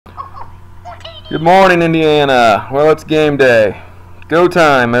Good morning, Indiana. Well, it's game day. Go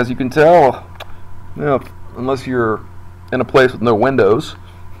time, as you can tell. Unless you're in a place with no windows.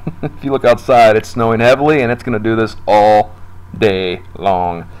 If you look outside, it's snowing heavily, and it's going to do this all day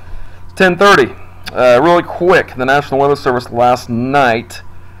long. It's 10:30. Really quick, the National Weather Service last night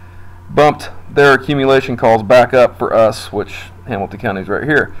bumped their accumulation calls back up for us, which Hamilton County is right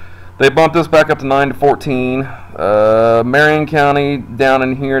here. They bumped us back up to 9 to 14. Marion County down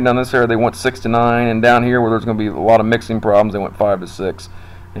in here, down this area, they went 6 to 9, and down here where there's going to be a lot of mixing problems, they went 5 to 6.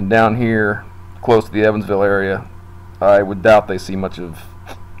 And down here, close to the Evansville area, I would doubt they see much of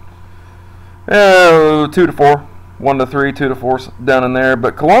 2 to 4, 1 to 3, 2 to 4 down in there.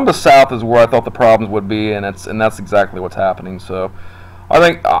 But Columbus South is where I thought the problems would be, and that's exactly what's happening. So I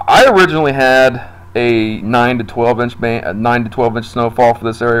think I originally had a 9 to 12 inch snowfall for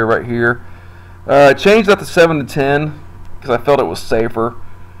this area right here. I changed that to 7 to 10 because I felt it was safer.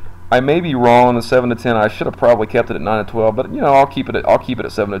 I may be wrong on the 7 to 10. I should have probably kept it at 9 to 12, but I'll keep it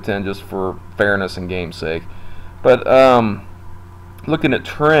at 7 to 10 just for fairness and game's sake. But looking at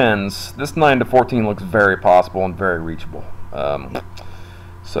trends, this 9 to 14 looks very possible and very reachable.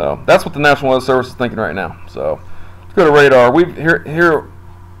 So that's what the National Weather Service is thinking right now. So let's go to radar. We've here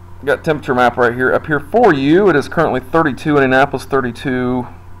got temperature map right here up here for you. It is currently 32 in Indianapolis, 32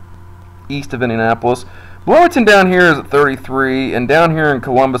 east of Indianapolis. Bloomington down here is at 33, and down here in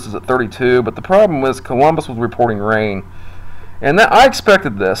Columbus is at 32. But the problem is Columbus was reporting rain, and I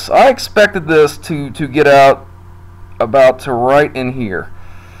expected this. I expected this to get out about to right in here,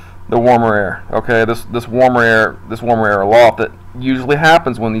 the warmer air. Okay, this warmer air aloft that usually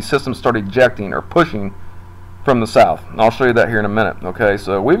happens when these systems start ejecting or pushing from the south. And I'll show you that here in a minute. Okay,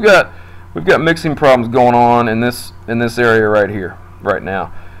 so we've got mixing problems going on in this area right here right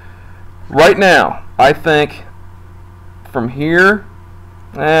now. Right now, I think from here,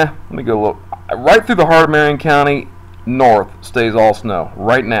 let me go look. Right through the heart of Marion County, north stays all snow.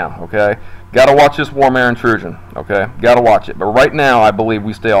 Right now, okay? Got to watch this warm air intrusion, okay? Got to watch it. But right now, I believe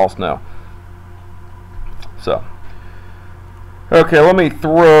we stay all snow. So, okay, let me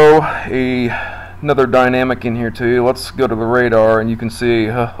throw another dynamic in here to you. Let's go to the radar, and you can see,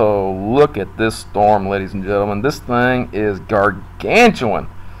 oh, look at this storm, ladies and gentlemen. This thing is gargantuan.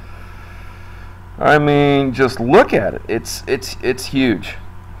 I mean, just look at it. It's huge.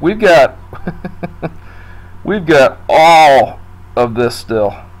 We've got we've got all of this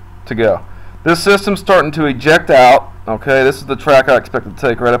still to go. This system's starting to eject out. Okay, this is the track I expect it to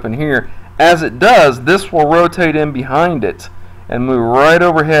take right up in here. As it does, this will rotate in behind it and move right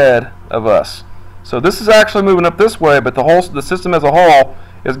overhead of us. So this is actually moving up this way, but the system as a whole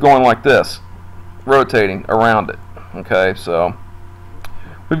is going like this, rotating around it. Okay, so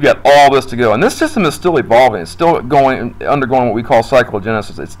we've got all this to go, and this system is still evolving. It's still undergoing what we call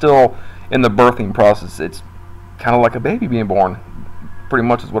cyclogenesis. It's still in the birthing process. It's kind of like a baby being born, pretty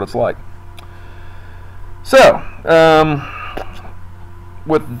much is what it's like. So,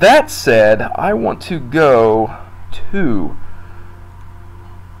 with that said, I want to go to,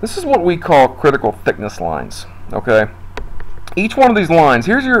 this is what we call critical thickness lines. Okay, each one of these lines.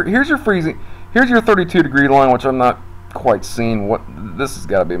 Here's your freezing. Here's your 32-degree line, which I'm not quite seeing. What this has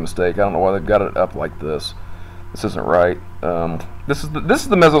got to be a mistake. I don't know why they've got it up like this. This isn't right. This is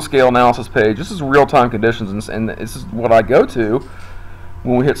the mesoscale analysis page. This is real-time conditions, and this is what I go to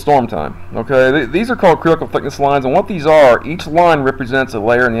when we hit storm time. Okay, these are called critical thickness lines, and what these are, each line represents a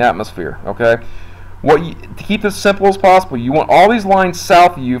layer in the atmosphere. Okay, to keep this simple as possible, you want all these lines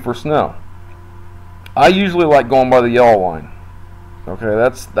south of you for snow. I usually like going by the yellow line. Okay,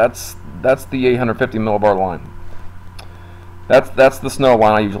 that's the 850 millibar line. That's the snow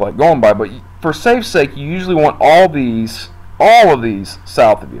line I usually like going by. But for safe sake, you usually want all of these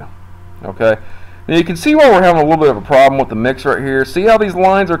south of you. Okay. Now you can see why we're having a little bit of a problem with the mix right here. See how these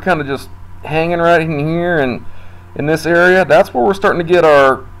lines are kind of just hanging right in here and in this area? That's where we're starting to get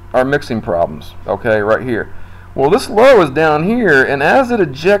our mixing problems. Okay, right here. Well, this low is down here, and as it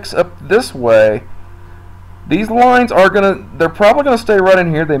ejects up this way, these lines they're probably gonna stay right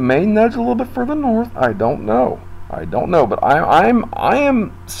in here. They may nudge a little bit further north. I don't know, but I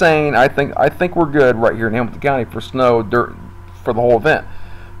am saying I think we're good right here in Hamilton County for snow dirt for the whole event.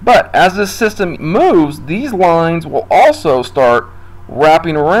 But as this system moves, these lines will also start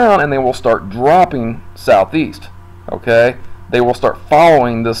wrapping around, and they will start dropping southeast. Okay, they will start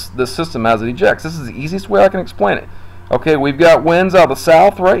following this system as it ejects. This is the easiest way I can explain it. Okay, we've got winds out of the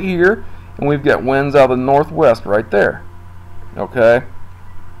south right here, and we've got winds out of the northwest right there. Okay,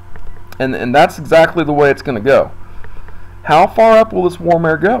 and that's exactly the way it's going to go. How far up will this warm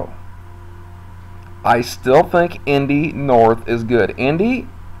air go? I still think Indy north is good. Indy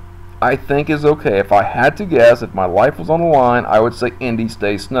I think is okay. If I had to guess, if my life was on the line, I would say Indy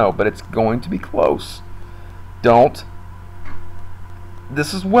stays snow, but it's going to be close. Don't.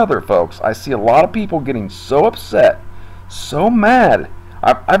 This is weather, folks. I see a lot of people getting so upset, so mad.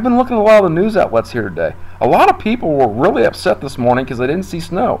 I've been looking at a lot of the news outlets here today. A lot of people were really upset this morning because they didn't see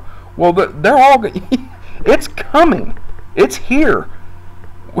snow. Well, they're all. It's coming. It's here.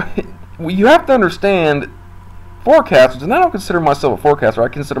 You have to understand, forecasters, and I don't consider myself a forecaster. I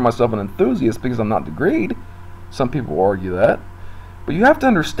consider myself an enthusiast because I'm not degreed. Some people will argue that. But you have to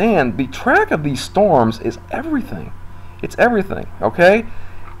understand, the track of these storms is everything. It's everything, okay?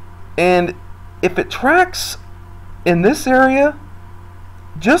 And if it tracks in this area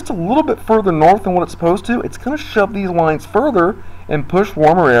just a little bit further north than what it's supposed to, it's going to shove these lines further and push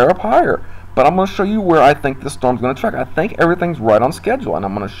warmer air up higher. But I'm going to show you where I think this storm's going to track. I think everything's right on schedule, and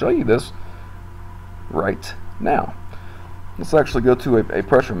I'm going to show you this right now. Let's actually go to a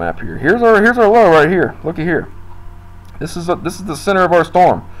pressure map here. Here's our low right here. Looky here. This is the center of our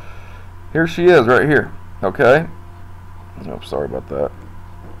storm. Here she is right here. Okay. Oh, sorry about that.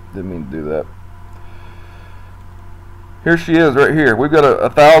 Didn't mean to do that. Here she is right here. We've got a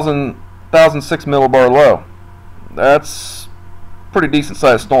 1,006 millibar low. That's pretty decent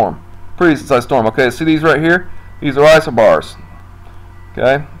sized storm. Pretty decent sized storm. Okay, see these right here? These are isobars.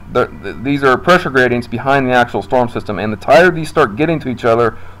 Okay, these are pressure gradients behind the actual storm system, and the tighter these start getting to each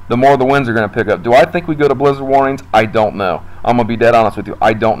other, the more the winds are going to pick up. Do I think we go to blizzard warnings? I don't know. I'm going to be dead honest with you.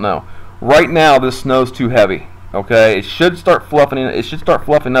 I don't know. Right now, this snow's too heavy. Okay, it should start fluffing. It should start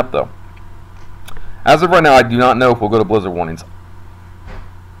fluffing up though. As of right now, I do not know if we'll go to blizzard warnings.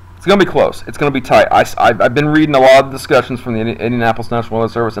 It's going to be close. It's going to be tight. I've been reading a lot of discussions from the Indianapolis National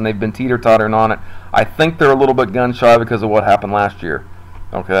Weather Service, and they've been teeter-tottering on it. I think they're a little bit gun-shy because of what happened last year.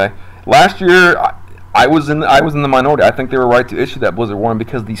 Okay, last year I was in the minority. I think they were right to issue that blizzard warning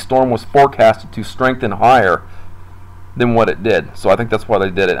because the storm was forecasted to strengthen higher than what it did. So I think that's why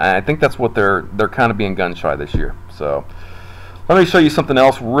they did it. And I think that's what they're kind of being gun-shy this year. So let me show you something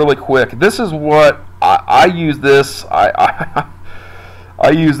else really quick. This is what I use this. I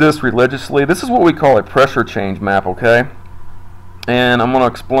use this religiously. This is what we call a pressure change map, okay? And I'm going to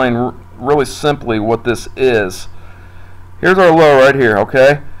explain really simply what this is. Here's our low right here,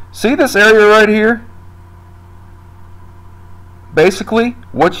 okay? See this area right here? Basically,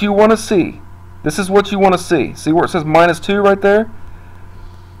 what you want to see. This is what you want to see. See where it says -2 right there?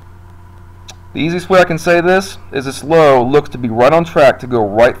 The easiest way I can say this is this low looks to be right on track to go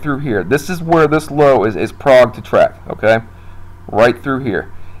right through here. This is where this low is progged to track, okay? Right through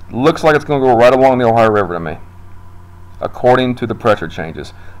here. It looks like it's going to go right along the Ohio River to me, according to the pressure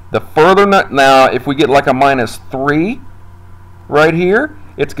changes. The further now, if we get like a -3 right here,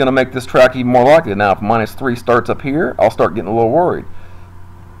 it's going to make this track even more likely. Now, if -3 starts up here, I'll start getting a little worried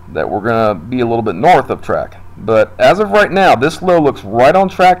that we're going to be a little bit north of track. But as of right now, this low looks right on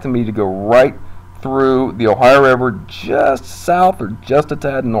track to me to go right through the Ohio River, just south or just a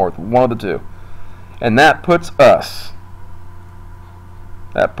tad north, one of the two. And that puts us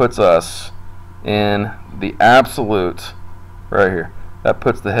in the absolute, right here. That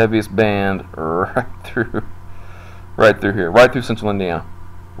puts the heaviest band right through here, right through central Indiana.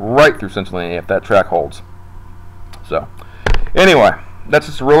 Right through central Indiana if that track holds. So, anyway, that's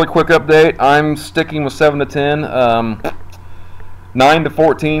just a really quick update. I'm sticking with 7 to 10. 9 to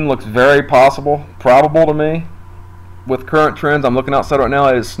 14 looks very probable to me. With current trends, I'm looking outside right now.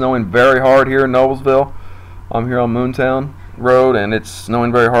 It is snowing very hard here in Noblesville. I'm here on Moontown Road, and it's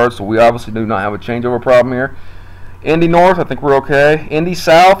snowing very hard, so we obviously do not have a changeover problem here. Indy North, I think we're okay. Indy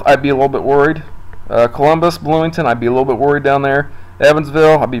South, I'd be a little bit worried. Columbus, Bloomington, I'd be a little bit worried down there.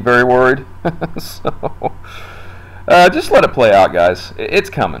 Evansville, I'd be very worried. So, just let it play out, guys. It's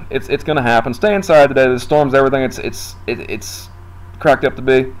coming. It's going to happen. Stay inside today. The storm's everything. It's cracked up to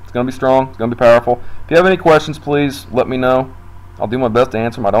be. It's going to be strong. It's going to be powerful. If you have any questions, please let me know. I'll do my best to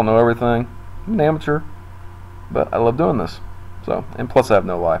answer them. I don't know everything. I'm an amateur, but I love doing this. So, and plus I have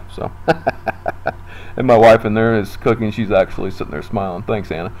no life. So, and my wife in there is cooking. She's actually sitting there smiling.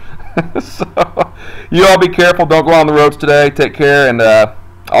 Thanks, Anna. So, you all be careful. Don't go on the roads today. Take care, and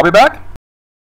I'll be back.